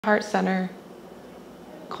Heart center.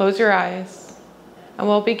 Close your eyes, and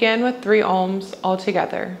we'll begin with 3 ohms all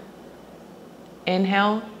together.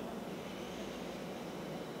 Inhale.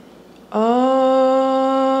 Om.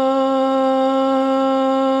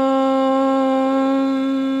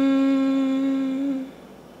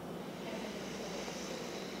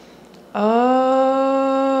 Om.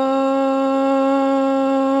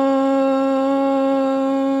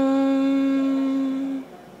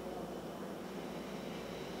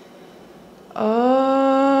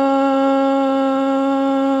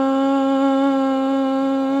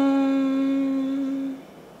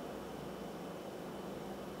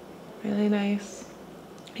 Really nice.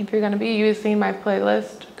 If you're going to be using my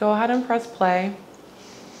playlist, go ahead and press play.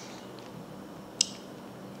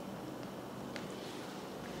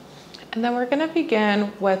 And then we're going to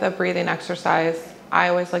begin with a breathing exercise I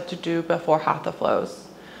always like to do before hatha flows.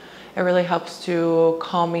 It really helps to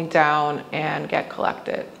calm me down and get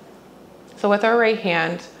collected. So with our right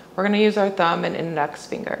hand, we're going to use our thumb and index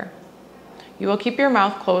finger. You will keep your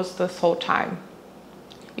mouth closed this whole time.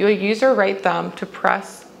 You will use your right thumb to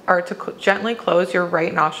press or to gently close your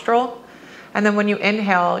right nostril. And then when you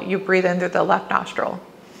inhale, you breathe in through the left nostril.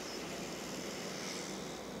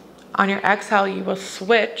 On your exhale, you will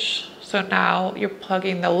switch. So now you're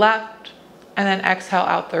plugging the left and then exhale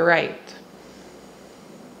out the right.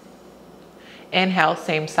 Inhale,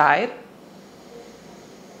 same side.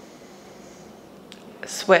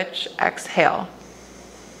 Switch, exhale.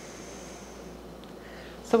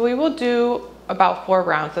 So we will do about 4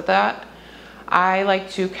 rounds of that. I like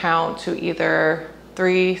to count to either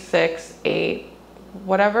 3, 6, 8,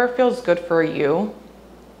 whatever feels good for you.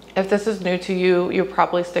 If this is new to you, you'll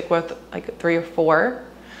probably stick with like 3 or 4.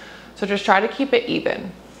 So just try to keep it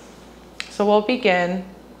even. So we'll begin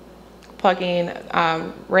plugging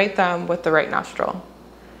right thumb with the right nostril.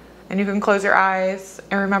 And you can close your eyes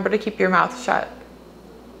and remember to keep your mouth shut.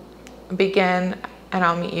 Begin, and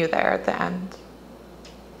I'll meet you there at the end.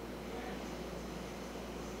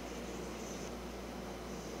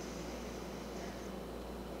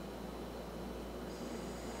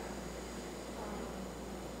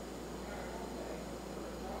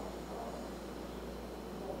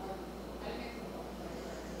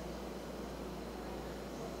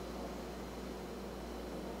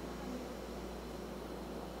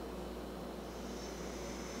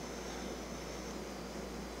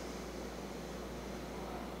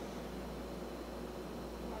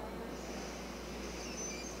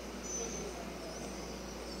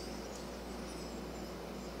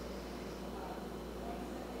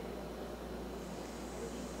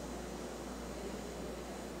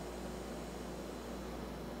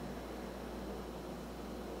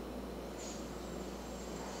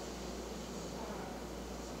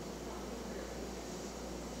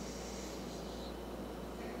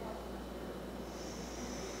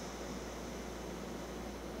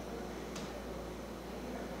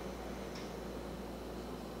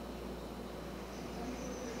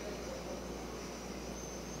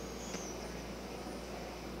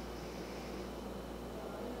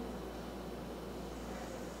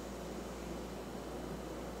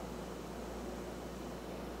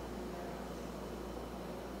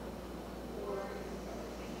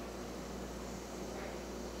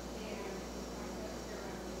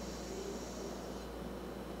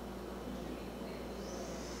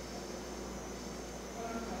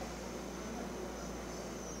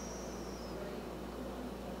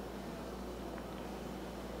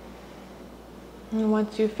 And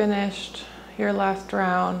once you've finished your last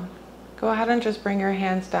round, go ahead and just bring your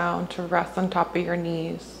hands down to rest on top of your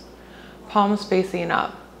knees, palms facing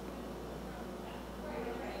up.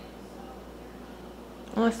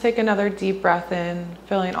 And let's take another deep breath in,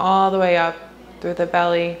 filling all the way up through the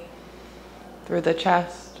belly, through the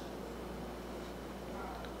chest.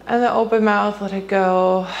 And the open mouth, let it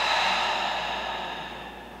go.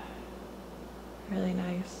 Really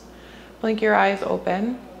nice. Blink your eyes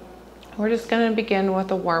open. We're just going to begin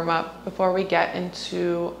with a warm-up before we get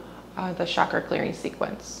into the chakra clearing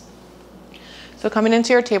sequence. So coming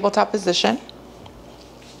into your tabletop position,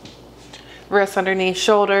 wrists underneath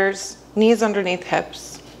shoulders, knees underneath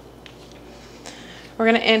hips. We're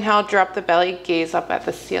going to inhale, drop the belly, gaze up at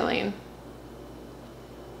the ceiling.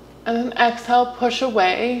 And then exhale, push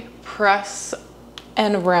away, press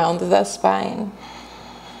and round the spine.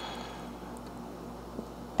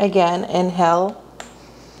 Again, inhale.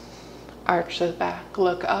 Arch the back,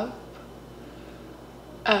 look up.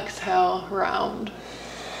 Exhale, round.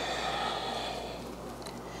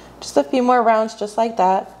 Just a few more rounds just like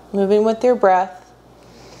that, moving with your breath.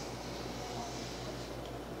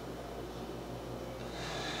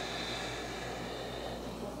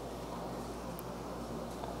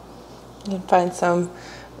 And find some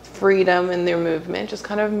freedom in their movement, just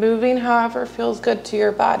kind of moving however feels good to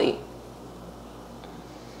your body.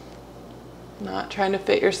 Not trying to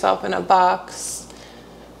fit yourself in a box.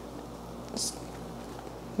 Just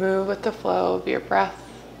move with the flow of your breath.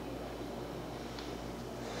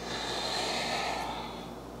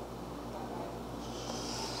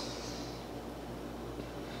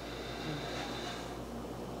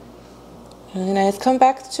 Really nice. Come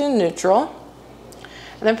back to neutral.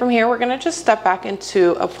 And then from here, we're gonna just step back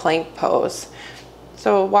into a plank pose.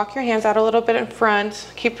 So walk your hands out a little bit in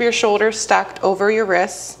front, keep your shoulders stacked over your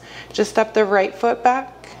wrists. Just step the right foot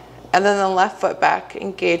back and then the left foot back,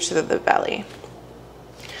 engage through the belly.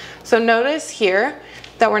 So notice here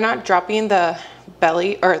that we're not dropping the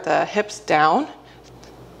belly or the hips down.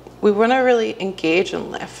 We wanna really engage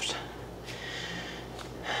and lift.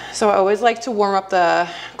 So I always like to warm up the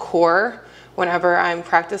core whenever I'm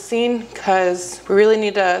practicing, because we really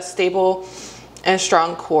need a stable and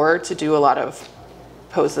strong core to do a lot of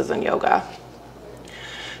poses in yoga.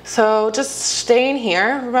 So just staying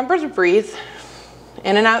here, remember to breathe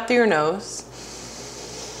in and out through your nose.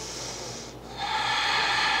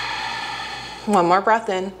 One more breath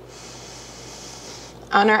in.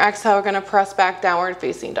 On our exhale, we're gonna press back, downward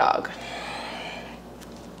facing dog.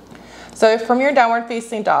 So from your downward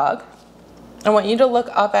facing dog, I want you to look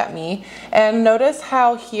up at me and notice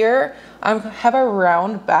how here I have a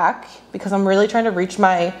round back because I'm really trying to reach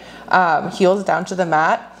my heels down to the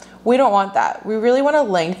mat. We don't want that. We really want to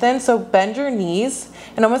lengthen. So bend your knees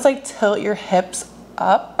and almost like tilt your hips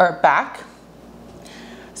up or back,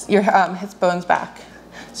 your hip bones back.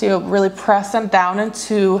 So you'll really press them down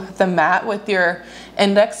into the mat with your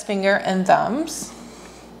index finger and thumbs.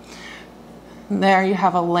 And there you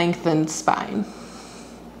have a lengthened spine.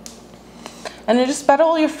 And then just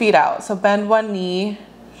pedal your feet out. So bend one knee,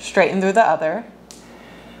 straighten through the other.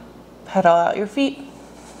 Pedal out your feet.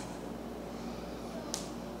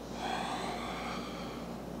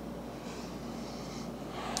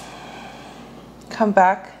 Come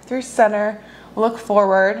back through center, look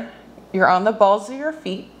forward. You're on the balls of your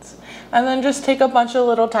feet. And then just take a bunch of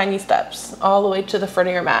little tiny steps all the way to the front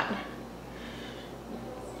of your mat.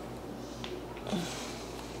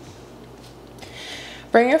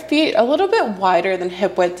 Bring your feet a little bit wider than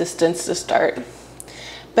hip width distance to start.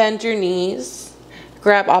 Bend your knees,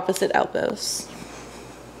 grab opposite elbows,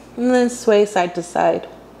 and then sway side to side.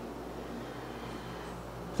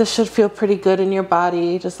 This should feel pretty good in your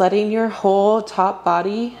body, just letting your whole top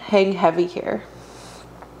body hang heavy here.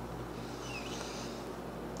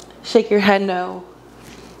 Shake your head no.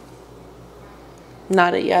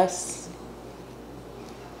 Nod a yes.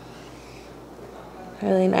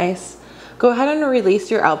 Really nice. Go ahead and release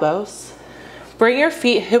your elbows. Bring your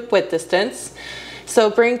feet hip width distance. So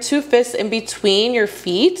bring two fists in between your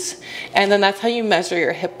feet, and then that's how you measure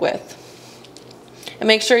your hip width. And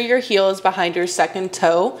make sure your heel is behind your second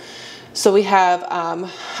toe. So we have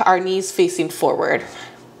our knees facing forward.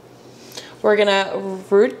 We're gonna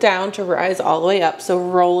root down to rise all the way up. So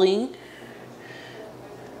rolling,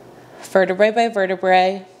 vertebrae by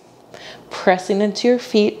vertebrae, pressing into your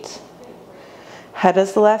feet. Head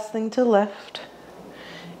is the last thing to lift.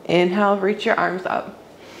 Inhale, reach your arms up.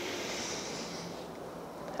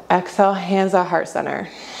 Exhale, hands at heart center.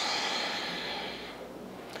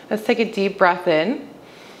 Let's take a deep breath in.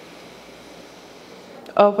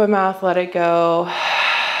 Open mouth, let it go.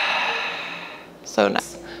 So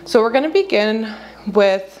nice. So we're gonna begin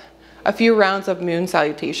with a few rounds of moon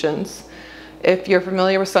salutations. If you're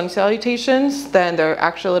familiar with sun salutations, then they're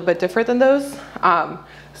actually a little bit different than those.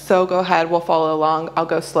 So go ahead, we'll follow along. I'll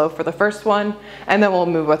go slow for the first one, and then we'll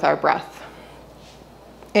move with our breath.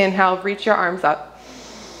 Inhale, reach your arms up.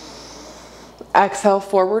 Exhale,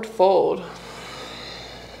 forward fold.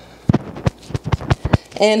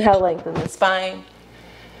 Inhale, lengthen the spine.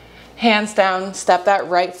 Hands down, step that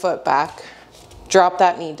right foot back. Drop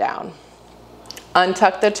that knee down.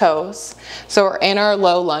 Untuck the toes. So we're in our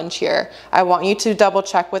low lunge here. I want you to double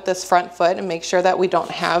check with this front foot and make sure that we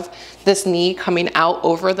don't have this knee coming out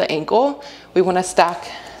over the ankle. We want to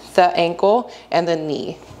stack the ankle and the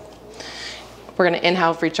knee. We're going to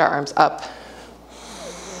inhale, reach our arms up.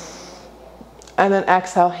 And then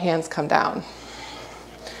exhale, hands come down.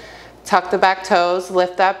 Tuck the back toes,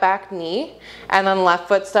 lift that back knee, and then left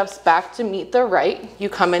foot steps back to meet the right. You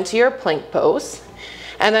come into your plank pose.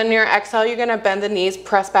 And then your exhale, you're gonna bend the knees,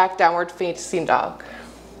 press back, downward facing dog.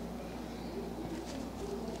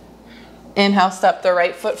 Inhale, step the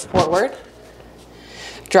right foot forward.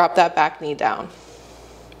 Drop that back knee down.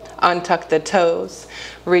 Untuck the toes,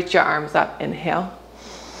 reach your arms up, inhale.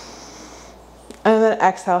 And then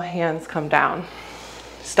exhale, hands come down.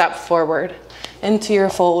 step forward into your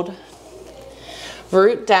fold.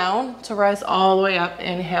 Root down to rise all the way up.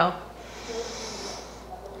 Inhale.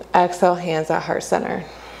 Exhale, hands at heart center.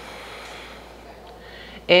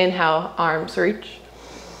 Inhale, arms reach.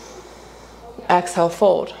 Exhale,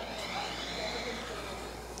 fold.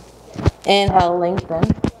 Inhale,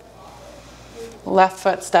 lengthen. Left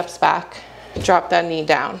foot steps back. Drop that knee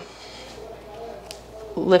down.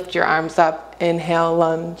 Lift your arms up. Inhale,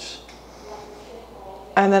 lunge.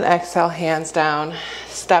 And then exhale, hands down.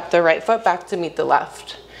 Step the right foot back to meet the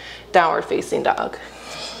left. Downward facing dog.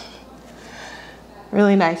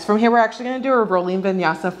 Really nice. From here, we're actually going to do a rolling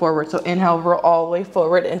vinyasa forward. So inhale, roll all the way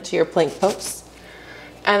forward into your plank pose.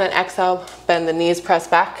 And then exhale, bend the knees, press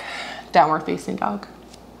back, downward facing dog.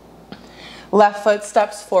 Left foot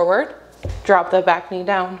steps forward. Drop the back knee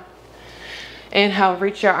down. Inhale,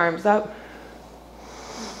 reach your arms up.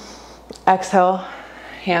 Exhale,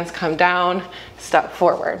 hands come down, step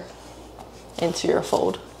forward into your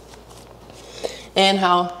fold.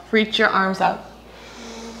 Inhale, reach your arms up.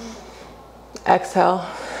 Exhale,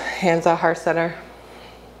 hands at heart center.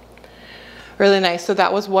 Really nice. So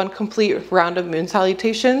that was one complete round of moon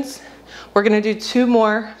salutations. We're going to do 2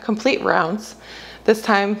 more complete rounds, this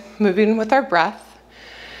time moving with our breath.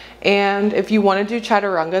 And if you want to do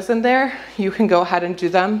chaturangas in there, you can go ahead and do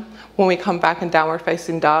them when we come back in downward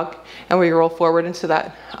facing dog and we roll forward into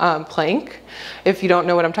that plank. If you don't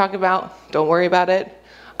know what I'm talking about, don't worry about it.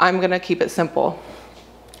 I'm going to keep it simple.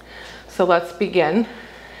 So let's begin.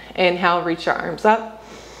 Inhale, reach your arms up.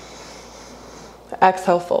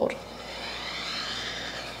 Exhale, fold.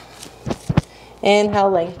 Inhale,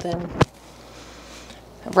 lengthen.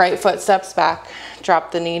 Right foot steps back.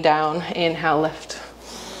 Drop the knee down. Inhale, lift.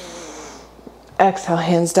 Exhale,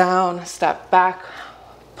 hands down. Step back.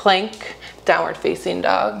 Plank, downward facing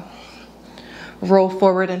dog. Roll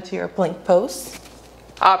forward into your plank pose.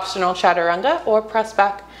 Optional chaturanga or press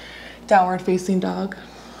back, downward facing dog.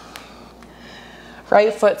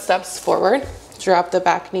 Right foot steps forward. Drop the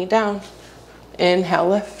back knee down. Inhale,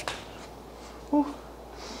 lift. Ooh.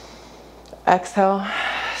 Exhale,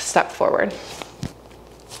 step forward.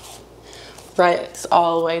 Right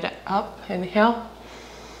all the way up. Inhale.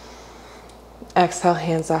 Exhale,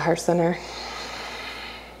 hands at heart center.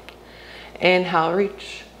 Inhale,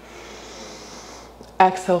 reach.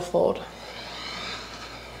 Exhale, fold.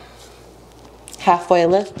 Halfway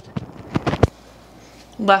lift.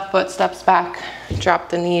 Left foot steps back. Drop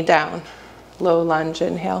the knee down. Low lunge,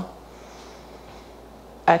 inhale.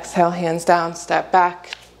 Exhale, hands down, step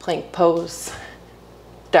back. Plank pose.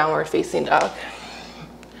 Downward facing dog.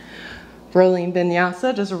 Rolling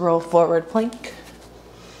vinyasa, just roll forward plank.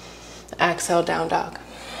 Exhale, down dog.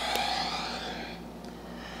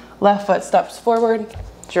 Left foot steps forward,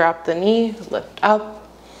 drop the knee, lift up.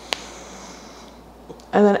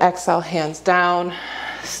 And then exhale, hands down,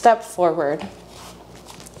 step forward.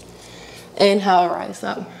 Inhale, rise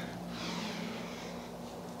up.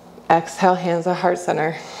 Exhale, hands at heart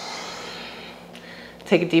center.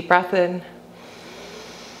 Take a deep breath in.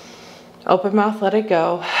 Open mouth, let it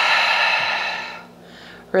go.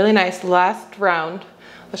 Really nice. Last round.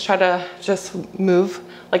 Let's try to just move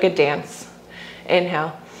like a dance.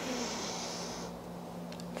 Inhale.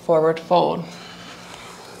 Forward fold.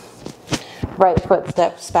 Right foot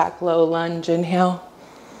steps back, low lunge, inhale.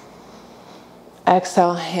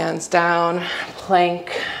 Exhale, hands down,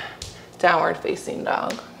 plank, downward facing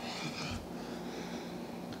dog.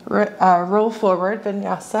 Roll forward,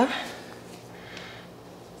 vinyasa.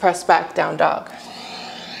 Press back, down dog.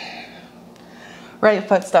 Right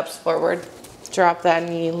foot steps forward. Drop that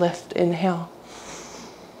knee, lift, inhale.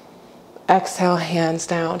 Exhale, hands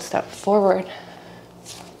down, step forward.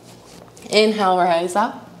 Inhale, rise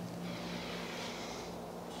up.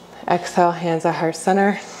 Exhale, hands at heart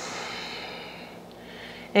center.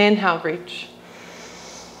 Inhale, reach.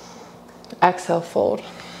 Exhale, fold.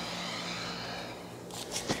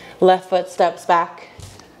 Left foot steps back.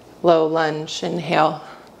 Low lunge, inhale.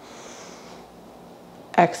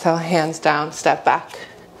 Exhale, hands down, step back.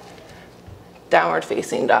 Downward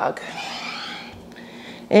facing dog.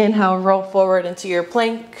 Inhale, roll forward into your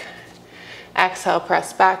plank. Exhale,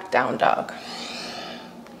 press back, down dog.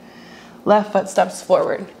 Left foot steps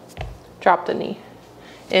forward. Drop the knee.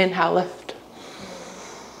 Inhale, lift.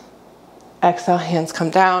 Exhale, hands come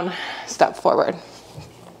down, step forward.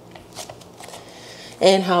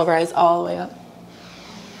 Inhale, rise all the way up.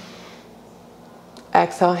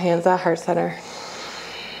 Exhale, hands at heart center.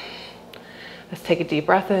 Let's take a deep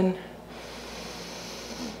breath in.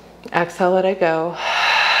 Exhale, let it go.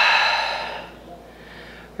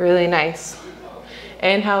 Really nice.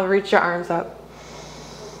 Inhale, reach your arms up.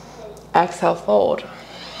 Exhale, fold.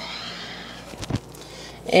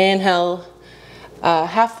 Inhale,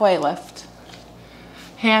 halfway lift.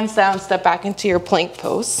 Hands down, step back into your plank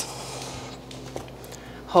pose.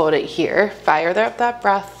 Hold it here, fire up that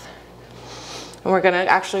breath. And we're gonna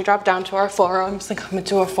actually drop down to our forearms and come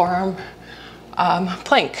into a forearm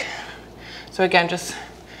plank. So again, just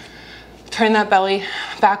turn that belly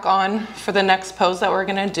back on for the next pose that we're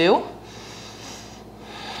gonna do.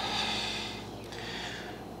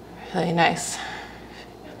 Really nice.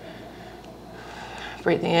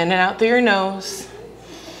 Breathing in and out through your nose.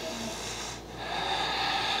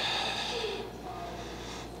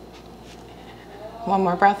 One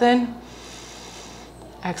more breath in.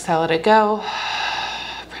 Exhale, let it go.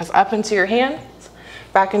 Press up into your hands,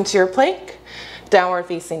 back into your plank, downward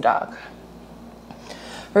facing dog.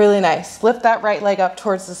 Really nice. Lift that right leg up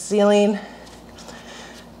towards the ceiling.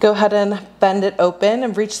 Go ahead and bend it open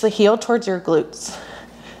and reach the heel towards your glutes.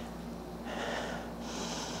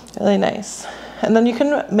 Really nice. And then you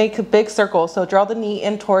can make a big circle. So draw the knee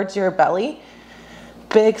in towards your belly.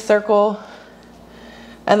 Big circle.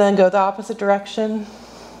 And then go the opposite direction.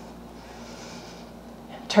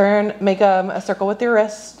 Turn, make a circle with your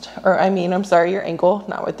wrist. Or your ankle,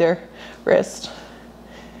 not with your wrist.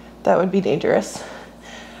 That would be dangerous.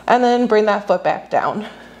 And then bring that foot back down.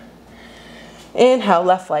 Inhale,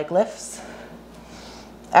 left leg lifts.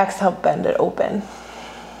 Exhale, bend it open.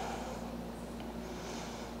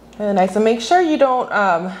 Really nice. And make sure you don't,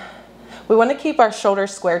 we want to keep our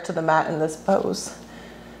shoulders square to the mat in this pose.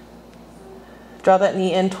 Draw that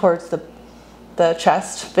knee in towards the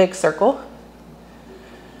chest, big circle.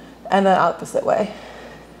 And then opposite way.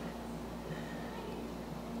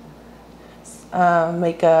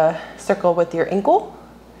 Make a circle with your ankle,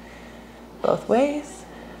 both ways.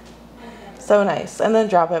 So nice. And then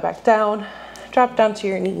drop it back down. Drop down to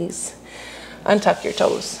your knees. Untuck your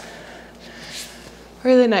toes.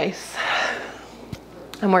 Really nice.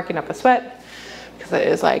 I'm working up a sweat because it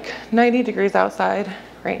is like 90 degrees outside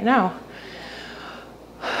right now.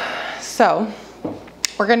 So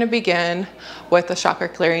we're going to begin with the chakra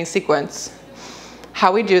clearing sequence.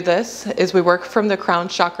 How we do this is we work from the crown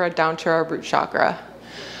chakra down to our root chakra.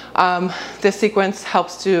 This sequence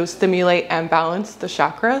helps to stimulate and balance the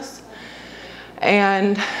chakras.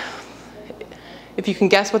 And if you can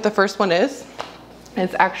guess what the first one is,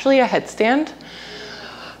 it's actually a headstand.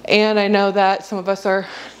 And I know that some of us are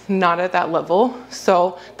not at that level,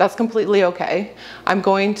 so that's completely okay. I'm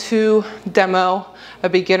going to demo a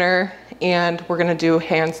beginner and we're gonna do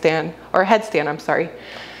handstand, or headstand, I'm sorry.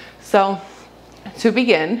 So to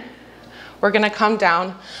begin, we're gonna come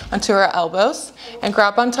down onto our elbows and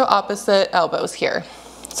grab onto opposite elbows here.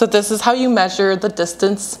 So this is how you measure the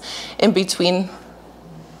distance in between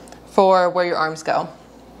for where your arms go.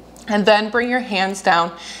 And then bring your hands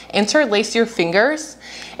down, interlace your fingers,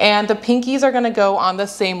 and the pinkies are gonna go on the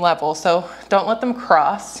same level. So don't let them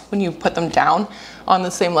cross when you put them down on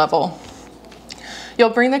the same level. You'll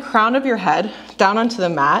bring the crown of your head down onto the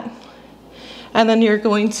mat, and then you're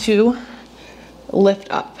going to lift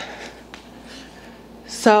up.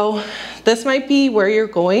 So this might be where you're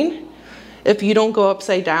going. If you don't go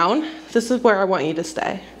upside down, this is where I want you to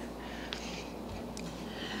stay.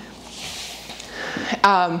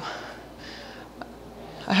 I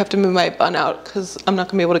have to move my bun out because I'm not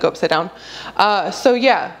gonna be able to go upside down. So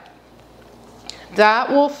yeah, that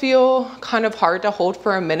will feel kind of hard to hold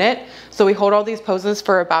for a minute. So we hold all these poses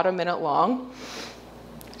for about a minute long.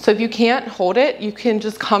 So if you can't hold it, you can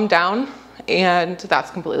just come down and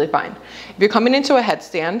that's completely fine. If you're coming into a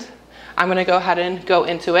headstand, I'm gonna go ahead and go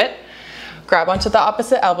into it. Grab onto the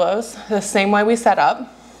opposite elbows, the same way we set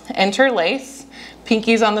up. Interlace,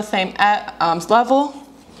 pinkies on the same arms level.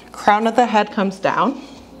 Crown of the head comes down.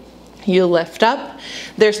 You lift up.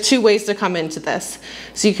 There's two ways to come into this.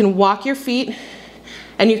 So you can walk your feet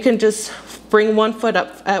and you can just bring one foot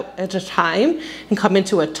up at a time and come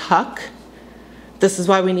into a tuck. This is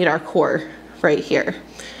why we need our core right here.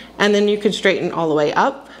 And then you can straighten all the way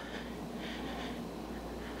up.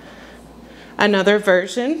 Another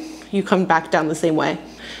version, you come back down the same way.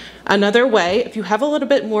 Another way, if you have a little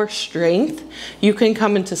bit more strength, you can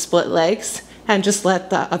come into split legs and just let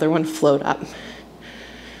the other one float up.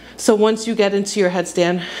 So once you get into your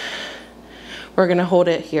headstand, we're gonna hold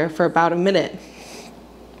it here for about a minute.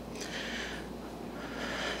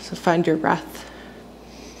 So find your breath.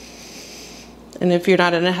 And if you're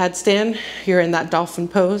not in a headstand, you're in that dolphin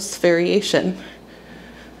pose variation.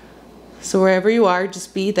 So wherever you are,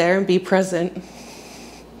 just be there and be present.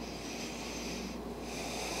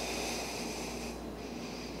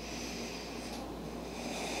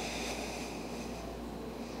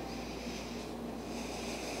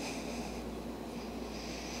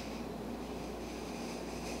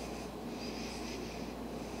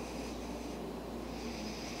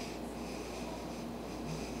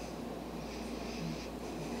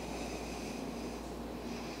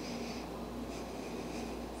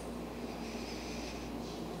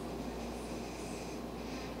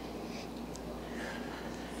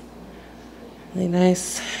 Really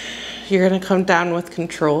nice. You're gonna come down with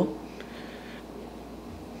control.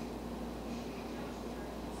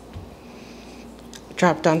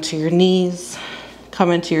 Drop down to your knees, come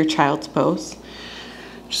into your child's pose.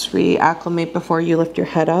 Just reacclimate before you lift your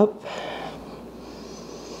head up.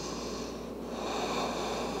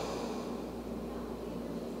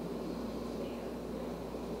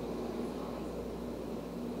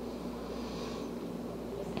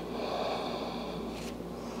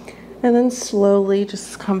 And then slowly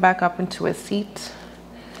just come back up into a seat.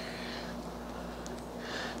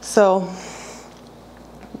 So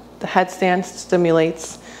the headstand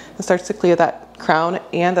stimulates and starts to clear that crown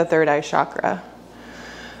and the third eye chakra.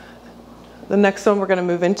 The next one we're going to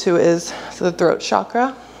move into is the throat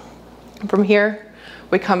chakra. From here,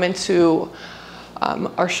 we come into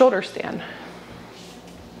our shoulder stand.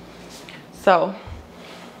 So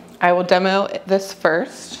I will demo this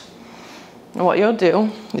first. And what you'll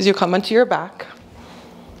do is you come onto your back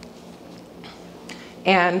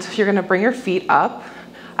and you're going to bring your feet up.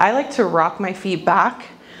 I like to rock my feet back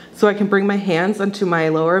so I can bring my hands onto my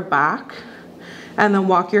lower back and then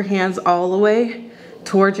walk your hands all the way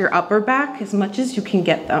towards your upper back as much as you can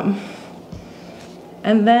get them.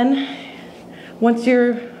 And then once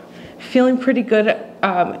you're feeling pretty good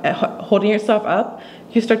at holding yourself up,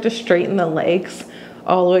 you start to straighten the legs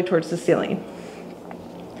all the way towards the ceiling.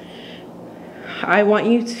 I want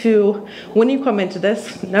you to, when you come into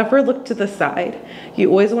this, never look to the side. You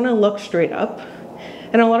always want to look straight up.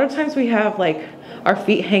 And a lot of times we have like our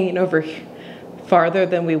feet hanging over farther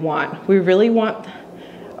than we want. We really want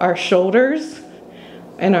our shoulders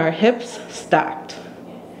and our hips stacked.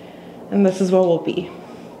 And this is what we'll be.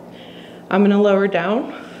 I'm gonna lower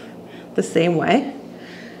down the same way.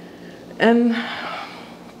 And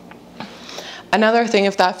another thing,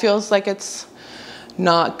 if that feels like it's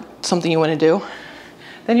not something you want to do,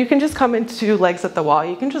 then you can just come into legs at the wall.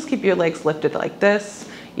 You can just keep your legs lifted like this,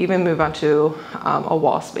 even move onto a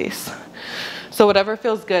wall space. So whatever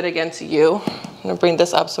feels good again to you. I'm gonna bring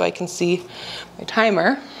this up so I can see my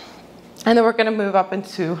timer. And then we're gonna move up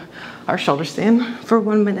into our shoulder stand for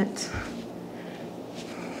 1 minute.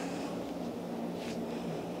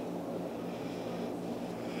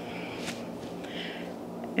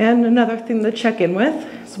 And another thing to check in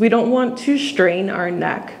with is we don't want to strain our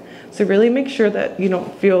neck. So really make sure that you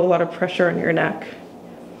don't feel a lot of pressure on your neck.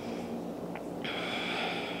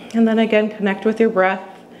 And then again, connect with your breath.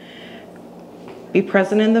 Be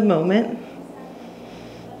present in the moment.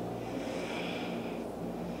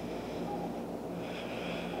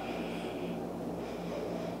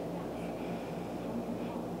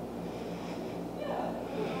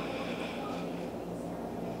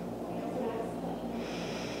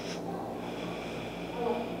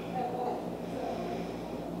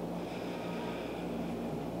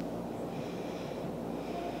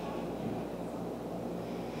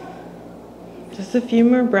 Just a few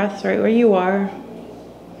more breaths right where you are.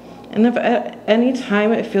 And if at any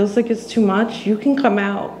time it feels like it's too much, you can come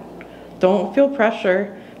out. Don't feel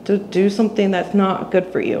pressure to do something that's not good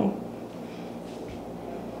for you.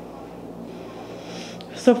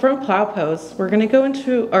 So from plow pose, we're gonna go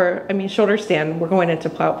into, shoulder stand, we're going into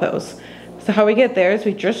plow pose. So how we get there is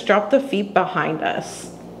we just drop the feet behind us.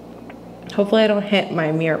 Hopefully I don't hit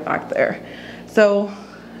my mirror back there. So,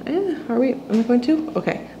 am I going to?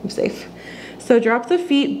 Okay, I'm safe. So drop the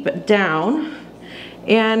feet down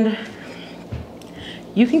and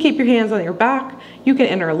you can keep your hands on your back. You can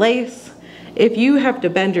interlace. If you have to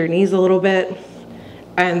bend your knees a little bit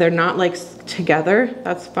and they're not like together,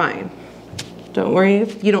 that's fine. Don't worry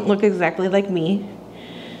if you don't look exactly like me.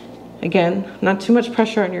 Again, not too much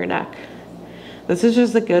pressure on your neck. This is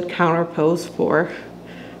just a good counter pose for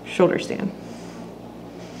shoulder stand.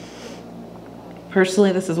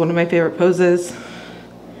 Personally, this is one of my favorite poses.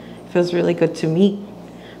 Feels really good to me.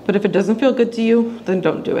 But if it doesn't feel good to you, then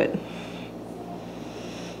don't do it.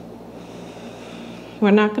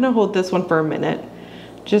 We're not gonna hold this one for a minute,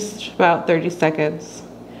 just about 30 seconds.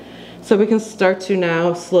 So we can start to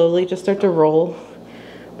now slowly just start to roll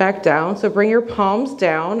back down. So bring your palms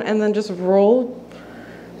down and then just roll,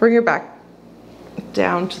 bring your back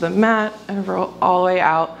down to the mat and roll all the way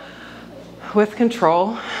out with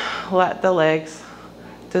control. Let the legs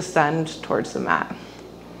descend towards the mat.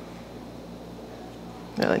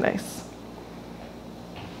 Really nice.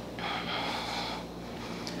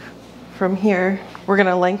 From here, we're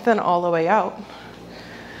gonna lengthen all the way out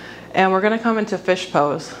and we're gonna come into fish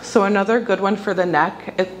pose. So another good one for the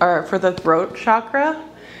neck, or for the throat chakra.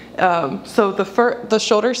 So the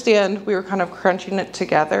shoulder stand, we were kind of crunching it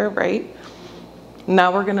together, right?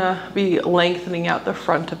 Now we're gonna be lengthening out the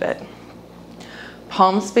front of it.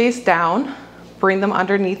 Palms face down, bring them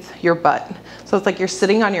underneath your butt. So it's like you're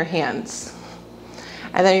sitting on your hands.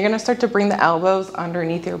 And then you're gonna start to bring the elbows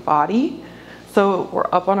underneath your body. So we're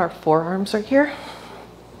up on our forearms right here,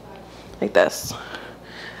 like this.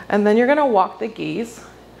 And then you're gonna walk the gaze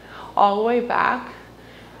all the way back.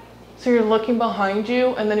 So you're looking behind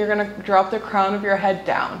you, and then you're gonna drop the crown of your head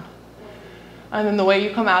down. And then the way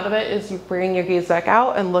you come out of it is you bring your gaze back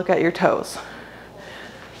out and look at your toes.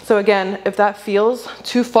 So again, if that feels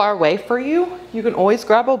too far away for you, you can always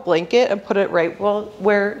grab a blanket and put it right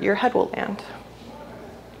where your head will land.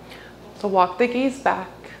 So walk the gaze back,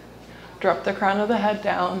 drop the crown of the head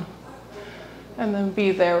down, and then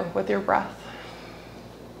be there with your breath.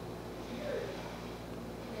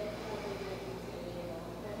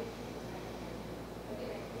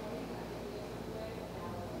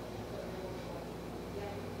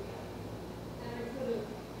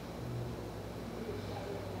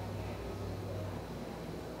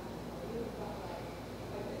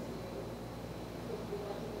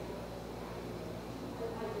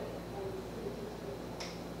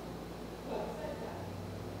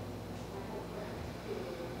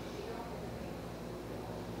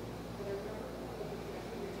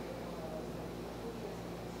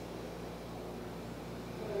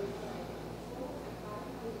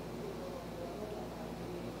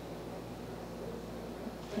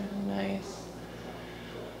 Nice.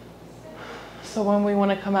 So when we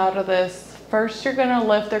want to come out of this, first you're going to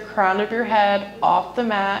lift the crown of your head off the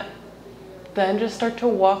mat, then just start to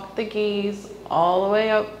walk the gaze all the way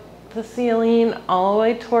up the ceiling, all the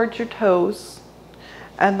way towards your toes,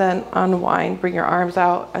 and then unwind, bring your arms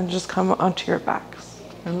out and just come onto your backs.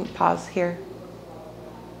 And pause here.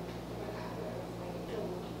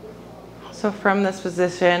 So from this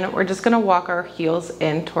position, we're just going to walk our heels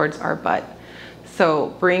in towards our butt. So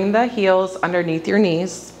bring the heels underneath your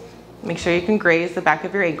knees. Make sure you can graze the back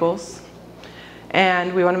of your ankles.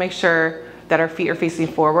 And we want to make sure that our feet are facing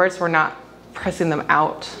forward, so we're not pressing them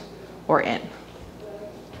out or in.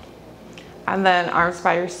 And then arms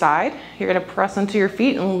by your side. You're going to press into your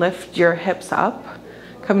feet and lift your hips up,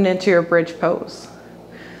 coming into your bridge pose.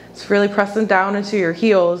 So really pressing down into your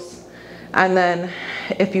heels. And then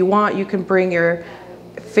if you want, you can bring your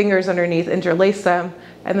fingers underneath, interlace them,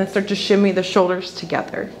 and then start to shimmy the shoulders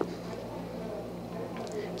together.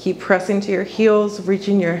 Keep pressing to your heels,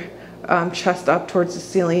 reaching your chest up towards the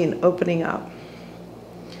ceiling, opening up.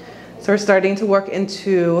 So we're starting to work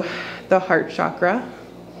into the heart chakra.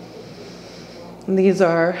 And these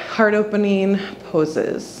are heart opening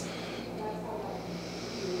poses.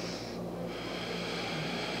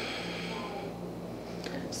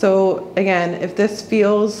 So again, if this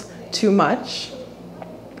feels too much,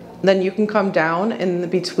 then you can come down in the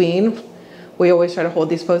between. We always try to hold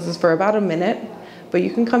these poses for about a minute, but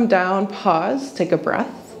you can come down, pause, take a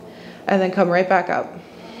breath, and then come right back up.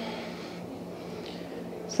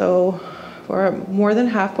 So we're more than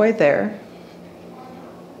halfway there.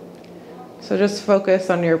 So just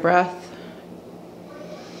focus on your breath.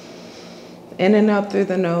 In and out through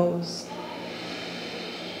the nose.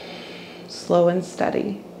 Slow and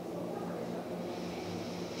steady.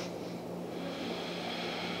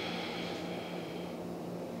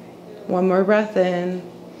 One more breath in,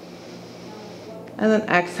 and then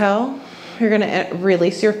exhale. You're gonna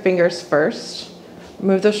release your fingers first.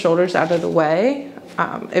 Move the shoulders out of the way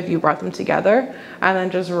if you brought them together, and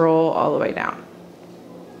then just roll all the way down.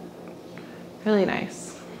 Really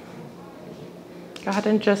nice. Go ahead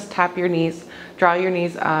and just tap your knees, draw your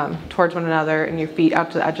knees towards one another and your feet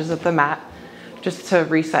out to the edges of the mat, just to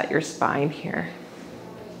reset your spine here.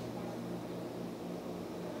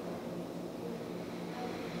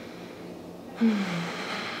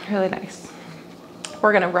 Really nice.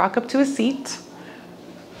 We're gonna rock up to a seat.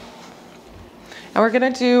 And we're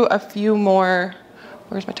gonna do a few more,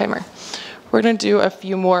 where's my timer? We're gonna do a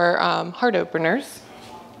few more heart openers.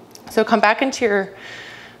 So come back into your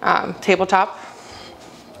tabletop.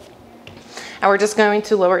 And we're just going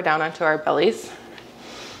to lower down onto our bellies.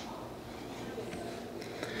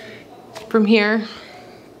 From here,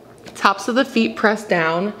 tops of the feet press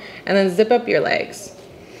down and then zip up your legs.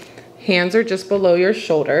 Hands are just below your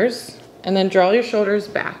shoulders, and then draw your shoulders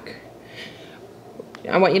back.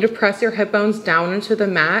 I want you to press your hip bones down into the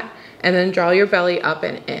mat and then draw your belly up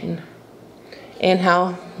and in.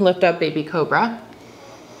 Inhale, lift up, baby cobra.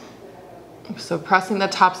 So pressing the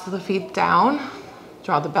tops of the feet down,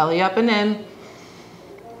 draw the belly up and in.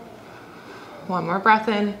 One more breath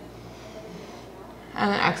in,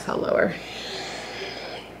 and then exhale, lower.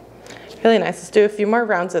 Really nice. Let's do a few more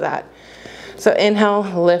rounds of that. So inhale,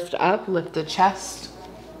 lift up, lift the chest.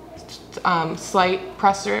 Slight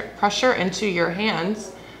pressure into your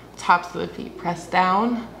hands tops of the feet. Press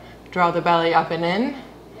down, draw the belly up and in.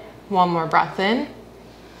 One more breath in,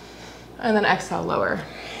 and then exhale, lower.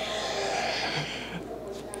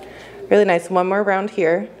 Really nice. One more round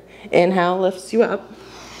here. Inhale lifts you up,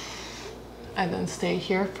 and then stay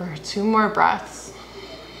here for 2 more breaths.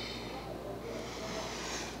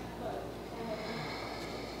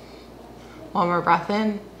 One more breath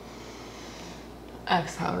in,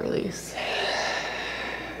 exhale, release.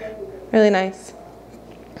 Really nice.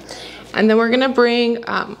 And then we're gonna bring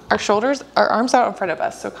our arms out in front of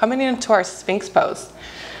us. So coming into our Sphinx pose.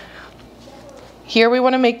 Here we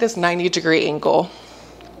wanna make this 90-degree angle.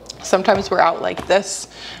 Sometimes we're out like this,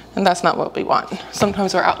 and that's not what we want.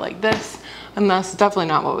 Sometimes we're out like this, and that's definitely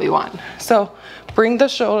not what we want. So bring the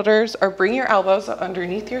shoulders, or bring your elbows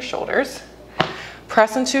underneath your shoulders.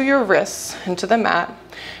 Press into your wrists, into the mat.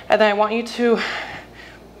 And then I want you to,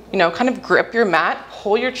 kind of grip your mat,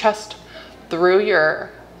 pull your chest through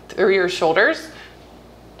your shoulders.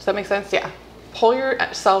 Does that make sense? Yeah. Pull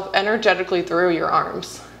yourself energetically through your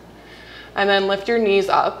arms. And then lift your knees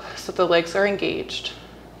up so the legs are engaged.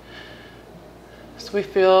 So we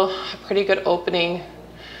feel a pretty good opening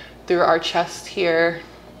through our chest here.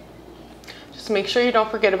 Just make sure you don't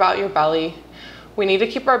forget about your belly. We need to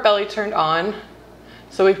keep our belly turned on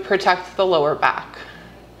so we protect the lower back.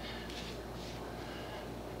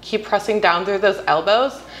 Keep pressing down through those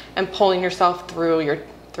elbows and pulling yourself through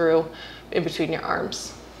in between your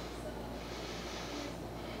arms.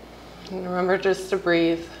 And remember just to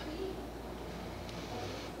breathe.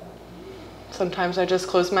 Sometimes I just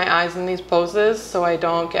close my eyes in these poses so I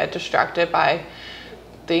don't get distracted by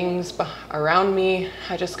things around me.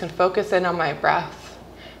 I just can focus in on my breath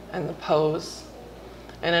and the pose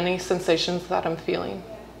and any sensations that I'm feeling.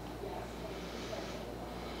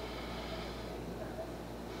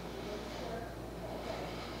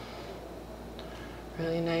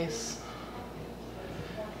 Really nice.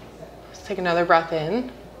 Let's take another breath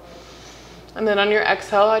in. And then on your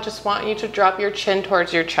exhale, I just want you to drop your chin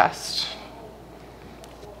towards your chest.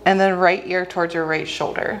 And then right ear towards your right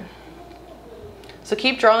shoulder. So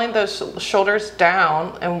keep drawing those shoulders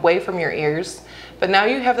down and away from your ears. But now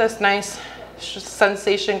you have this nice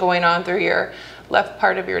sensation going on through your left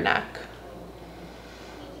part of your neck.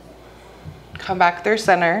 Come back through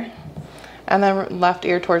center. And then left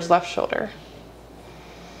ear towards left shoulder.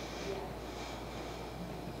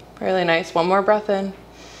 Really nice. One more breath in.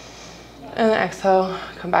 And then exhale,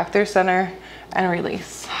 come back through center and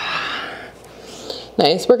release.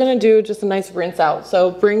 Nice. We're going to do just a nice rinse out.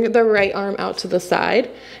 So bring the right arm out to the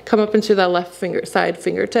side. Come up into the left side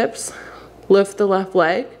fingertips. Lift the left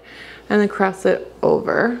leg and then cross it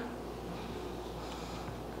over.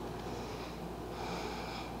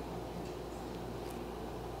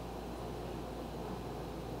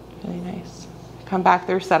 Really nice. Come back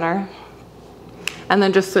through center. And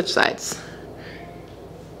then just switch sides.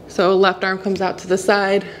 So left arm comes out to the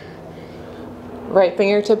side, right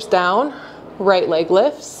fingertips down, right leg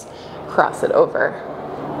lifts, cross it over.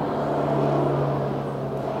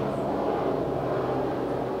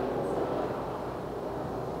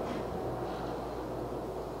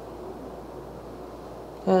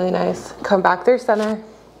 Really nice. Come back through center.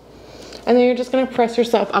 And then you're just gonna press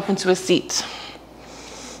yourself up into a seat.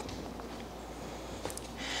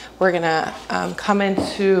 We're gonna come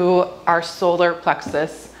into our solar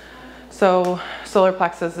plexus. So solar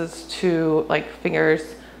plexus is 2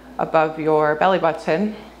 fingers above your belly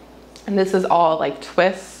button. And this is all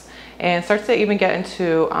twists and starts to even get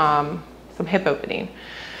into some hip opening.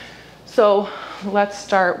 So let's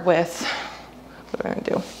start with, what am I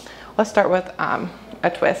gonna do? Let's start with a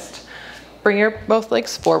twist. Bring your both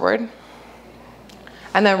legs forward.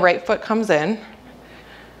 And then right foot comes in.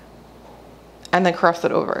 And then cross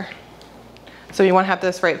it over. So you want to have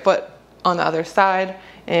this right foot on the other side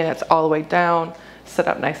and it's all the way down. Sit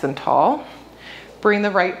up nice and tall. Bring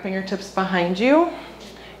the right fingertips behind you.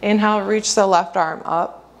 Inhale, reach the left arm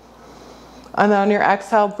up. And then on your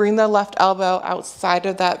exhale, bring the left elbow outside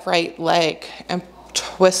of that right leg and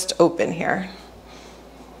twist open here.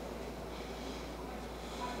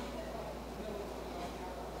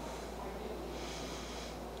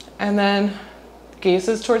 And then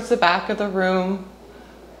gazes towards the back of the room.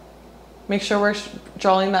 Make sure we're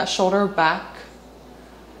drawing that shoulder back.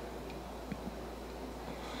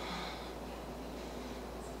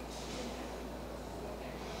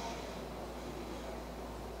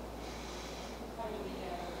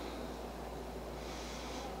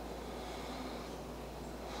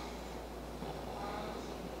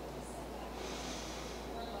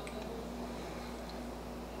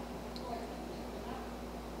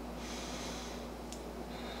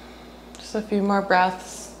 Just a few more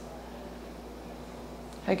breaths.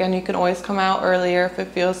 Again, you can always come out earlier if it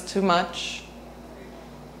feels too much.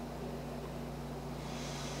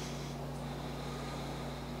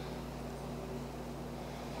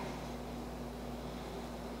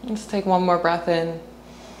 Just take one more breath in.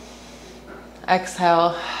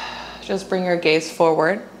 Exhale. Just bring your gaze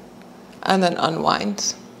forward and then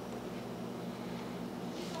unwind.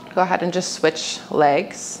 Go ahead and just switch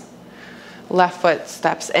legs. Left foot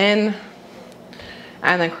steps in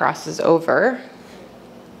and then crosses over.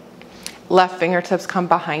 Left fingertips come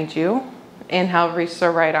behind you. Inhale, reach the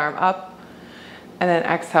right arm up, and then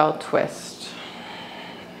exhale, twist.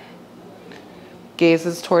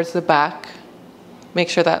 Gazes towards the back. Make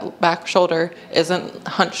sure that back shoulder isn't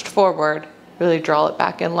hunched forward. Really draw it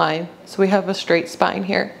back in line so we have a straight spine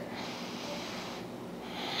here.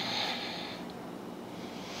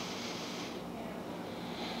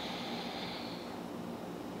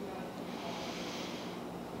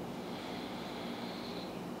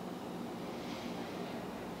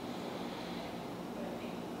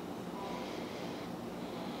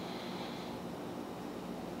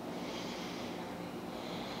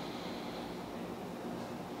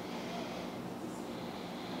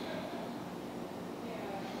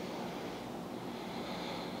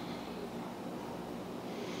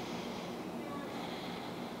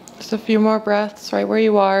 Just a few more breaths right where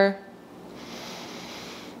you are.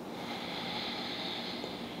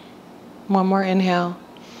 One more inhale.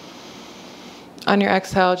 On your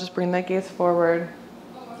exhale, just bring that gaze forward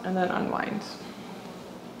and then unwind.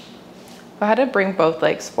 Go ahead and bring both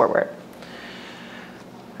legs forward.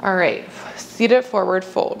 All right, seated forward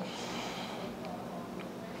fold.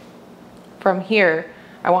 From here,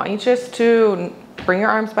 I want you just to bring your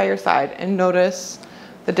arms by your side and notice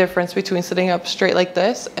the difference between sitting up straight like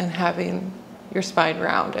this and having your spine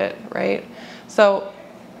rounded, right? So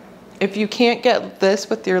if you can't get this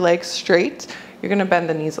with your legs straight, you're gonna bend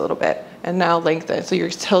the knees a little bit and now lengthen. So you're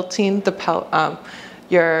tilting the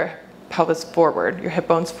your pelvis forward, your hip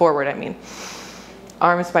bones forward, I mean.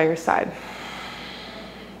 Arms by your side.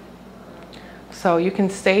 So you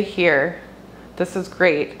can stay here. This is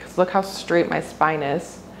great because look how straight my spine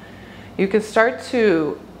is. You can start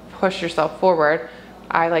to push yourself forward.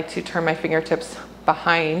 I like to turn my fingertips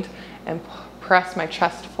behind and press my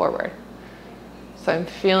chest forward. So I'm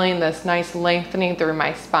feeling this nice lengthening through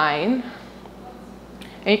my spine.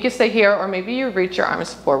 And you can stay here, or maybe you reach your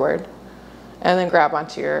arms forward and then grab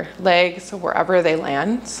onto your legs wherever they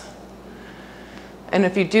land. And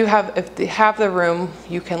if you have the room,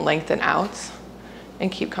 you can lengthen out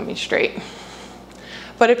and keep coming straight.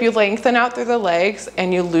 But if you lengthen out through the legs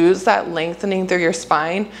and you lose that lengthening through your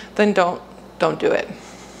spine, then don't do it.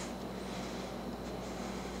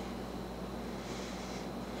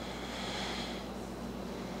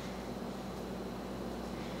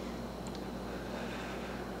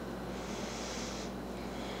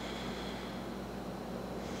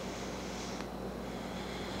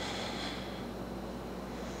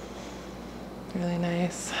 Really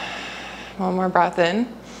nice. One more breath in.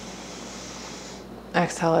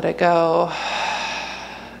 Exhale, let it go.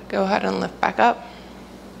 Go ahead and lift back up.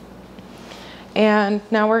 And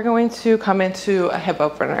now we're going to come into a hip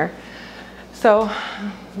opener. So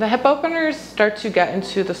the hip openers start to get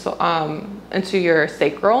into your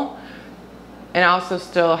sacral, and also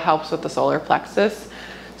still helps with the solar plexus.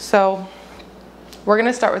 So we're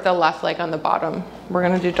gonna start with the left leg on the bottom. We're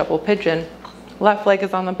gonna do double pigeon. Left leg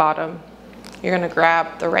is on the bottom. You're gonna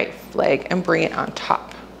grab the right leg and bring it on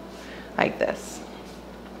top, like this.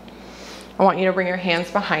 I want you to bring your hands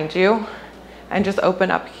behind you and just open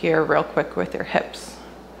up here real quick with your hips.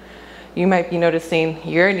 You might be noticing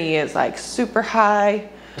your knee is like super high,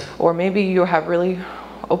 or maybe you have really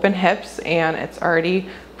open hips and it's already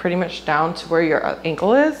pretty much down to where your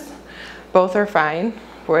ankle is. Both are fine.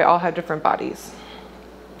 We all have different bodies.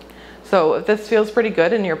 So if this feels pretty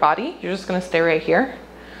good in your body, you're just gonna stay right here.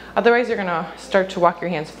 Otherwise, you're gonna start to walk your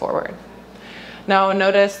hands forward. Now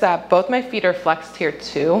notice that both my feet are flexed here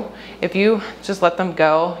too. If you just let them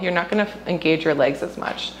go, you're not gonna engage your legs as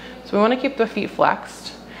much. So we wanna keep the feet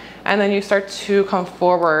flexed. And then you start to come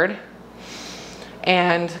forward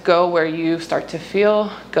and go where you start to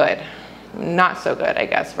feel good. Not so good, I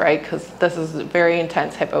guess, right? Because this is a very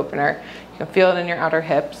intense hip opener. You can feel it in your outer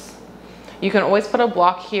hips. You can always put a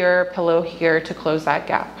block here, pillow here to close that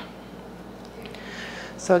gap.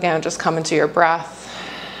 So again, just come into your breath.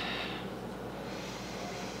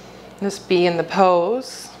 Just be in the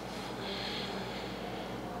pose.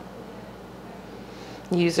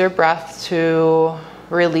 Use your breath to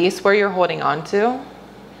release where you're holding on to.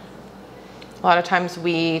 A lot of times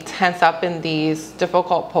we tense up in these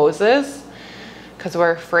difficult poses because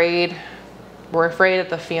we're afraid We're afraid of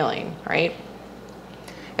the feeling, right?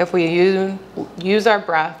 If we use our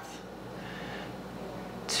breath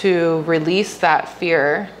to release that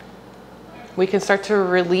fear, we can start to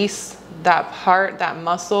release that part, that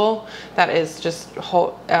muscle that is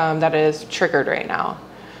that is triggered right now.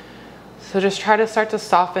 So just try to start to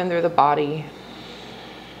soften through the body.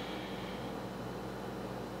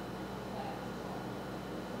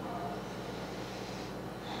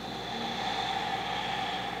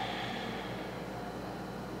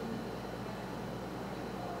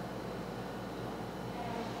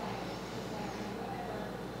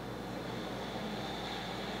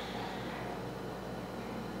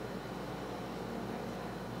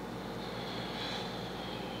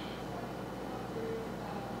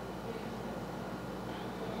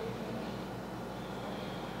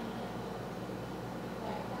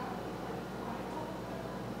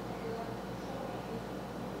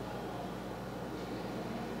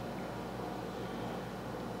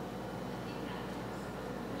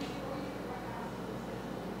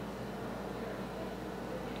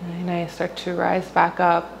 Really nice. Start to rise back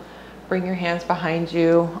up. Bring your hands behind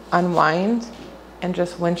you. Unwind and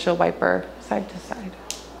just windshield wiper side to side.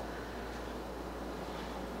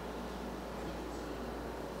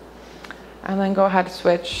 And then go ahead,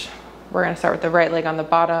 switch. We're going to start with the right leg on the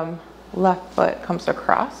bottom. Left foot comes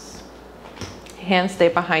across. Hands stay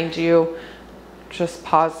behind you. Just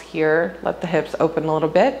pause here. Let the hips open a little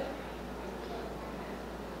bit.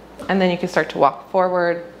 And then you can start to walk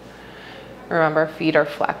forward. Remember, feet are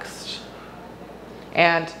flexed.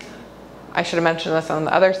 And I should have mentioned this on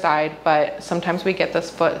the other side, but sometimes we get this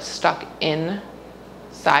foot stuck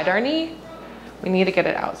inside our knee. We need to get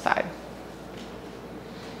it outside.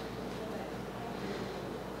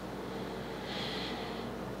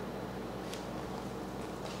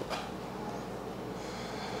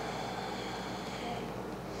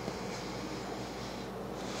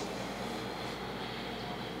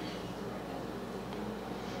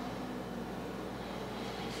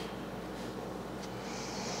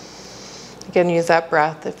 Again, use that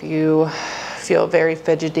breath if you feel very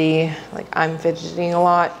fidgety, like I'm fidgeting a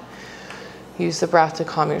lot. Use the breath to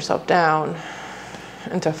calm yourself down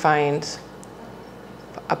and to find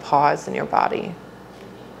a pause in your body.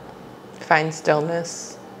 Find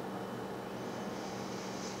stillness.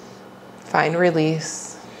 Find release.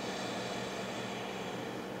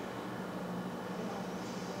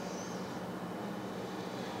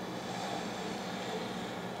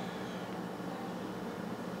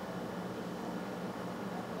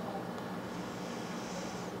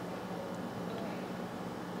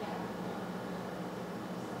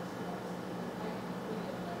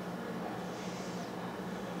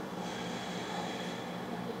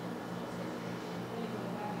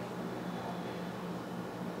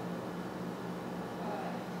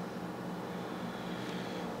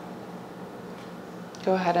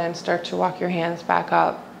 Go ahead and start to walk your hands back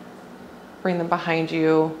up. Bring them behind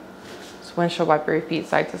you. Just windshield wiper your feet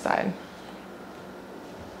side to side.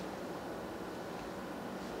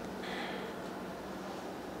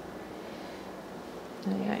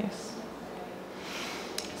 Nice.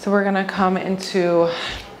 So we're gonna come into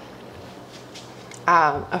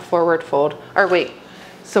a forward fold. Or wait,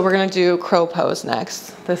 so we're gonna do crow pose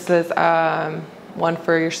next. This is one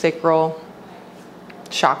for your sacral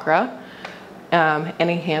chakra.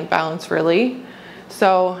 Any hand balance really.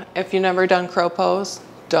 So if you've never done crow pose,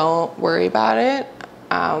 don't worry about it.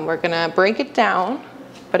 We're gonna break it down,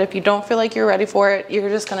 but if you don't feel like you're ready for it, you're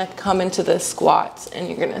just gonna come into the squats and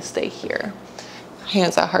you're gonna stay here.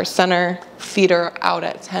 Hands at heart center, feet are out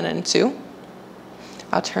at 10 and 2.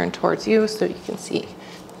 I'll turn towards you so you can see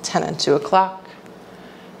 10 and 2 o'clock.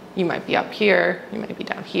 You might be up here, you might be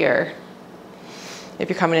down here. If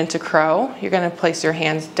you're coming into crow, you're gonna place your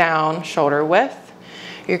hands down, shoulder width.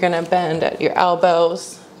 You're gonna bend at your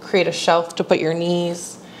elbows, create a shelf to put your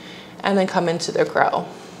knees, and then come into the crow.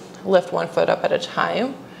 Lift one foot up at a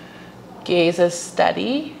time. Gaze is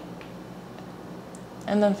steady.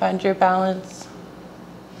 And then find your balance.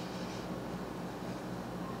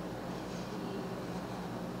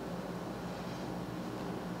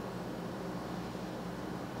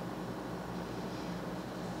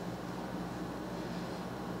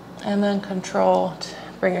 And then control,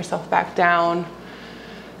 bring yourself back down.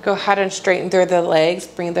 Go ahead and straighten through the legs,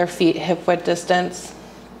 bring their feet hip width distance.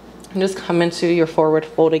 And just come into your forward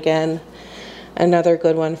fold again. Another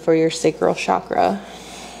good one for your sacral chakra.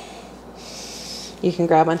 You can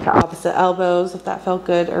grab onto opposite elbows if that felt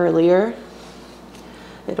good earlier.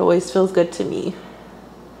 It always feels good to me.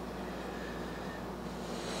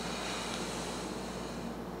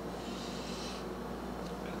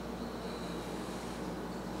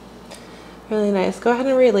 Really nice. Go ahead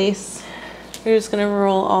and release. You're just going to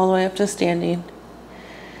roll all the way up to standing.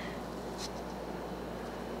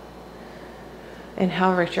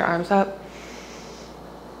 Inhale, reach your arms up.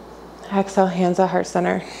 Exhale, hands at heart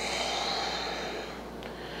center.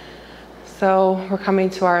 So we're coming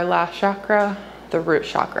to our last chakra, the root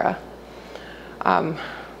chakra.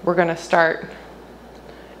 We're gonna start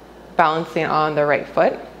balancing on the right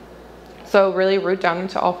foot. So really root down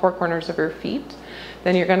into all four corners of your feet.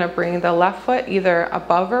 Then you're gonna bring the left foot either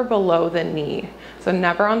above or below the knee. So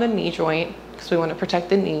never on the knee joint, because we wanna protect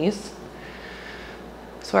the knees.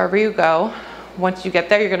 So wherever you go, once you get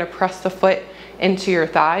there, you're gonna press the foot into your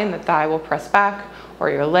thigh, and the thigh will press back, or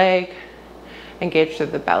your leg, engage through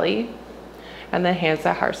the belly, and then hands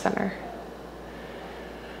at heart center.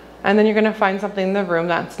 And then you're gonna find something in the room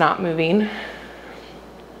that's not moving,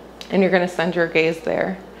 and you're gonna send your gaze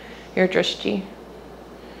there, your drishti.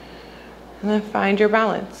 And then find your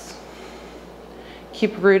balance.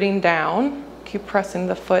 Keep rooting down, keep pressing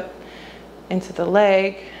the foot into the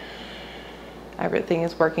leg. Everything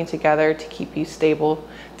is working together to keep you stable,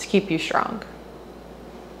 to keep you strong.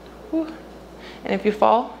 Whew. And if you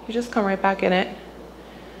fall, you just come right back in it.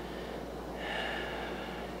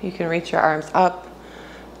 You can reach your arms up,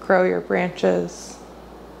 grow your branches.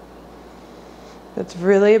 It's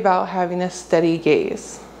really about having a steady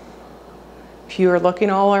gaze. If you are looking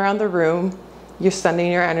all around the room, you're sending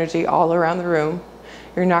your energy all around the room.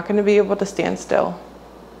 You're not going to be able to stand still.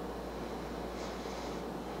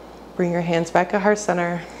 Bring your hands back at heart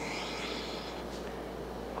center.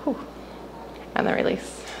 Whew. And then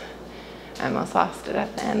release. I almost lost it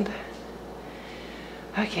at the end.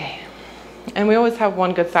 Okay. And we always have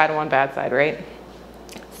one good side and one bad side, right?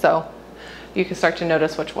 So you can start to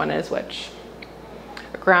notice which one is which.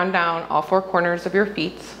 Ground down all four corners of your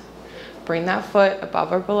feet. Bring that foot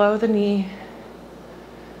above or below the knee.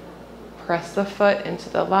 Press the foot into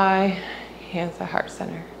the thigh, hands at heart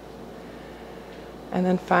center. And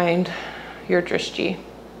then find your drishti.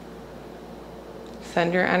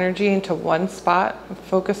 Send your energy into one spot and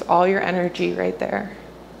focus all your energy right there.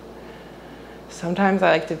 Sometimes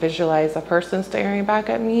I like to visualize a person staring back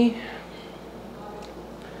at me.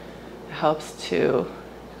 It helps to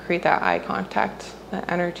create that eye contact, that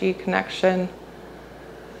energy connection.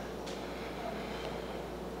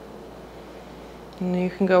 And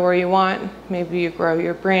you can go where you want. Maybe you grow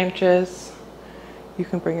your branches. You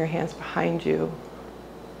can bring your hands behind you.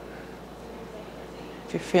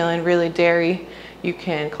 If you're feeling really dairy, you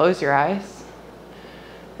can close your eyes.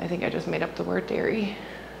 I think I just made up the word dairy.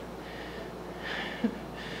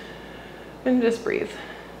 And just breathe.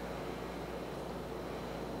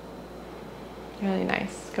 Really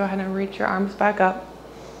nice. Go ahead and reach your arms back up.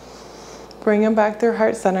 Bring them back through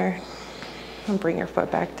heart center. And bring your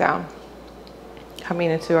foot back down.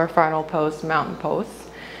 Coming into our final pose, mountain pose.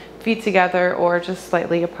 Feet together or just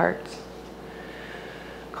slightly apart.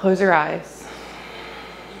 Close your eyes.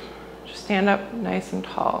 Just stand up nice and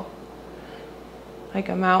tall. Like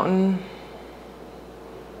a mountain.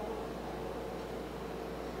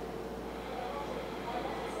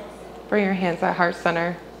 Bring your hands at heart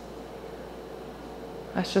center.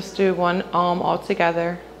 Let's just do one all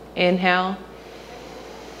together. Inhale.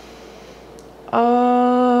 Om.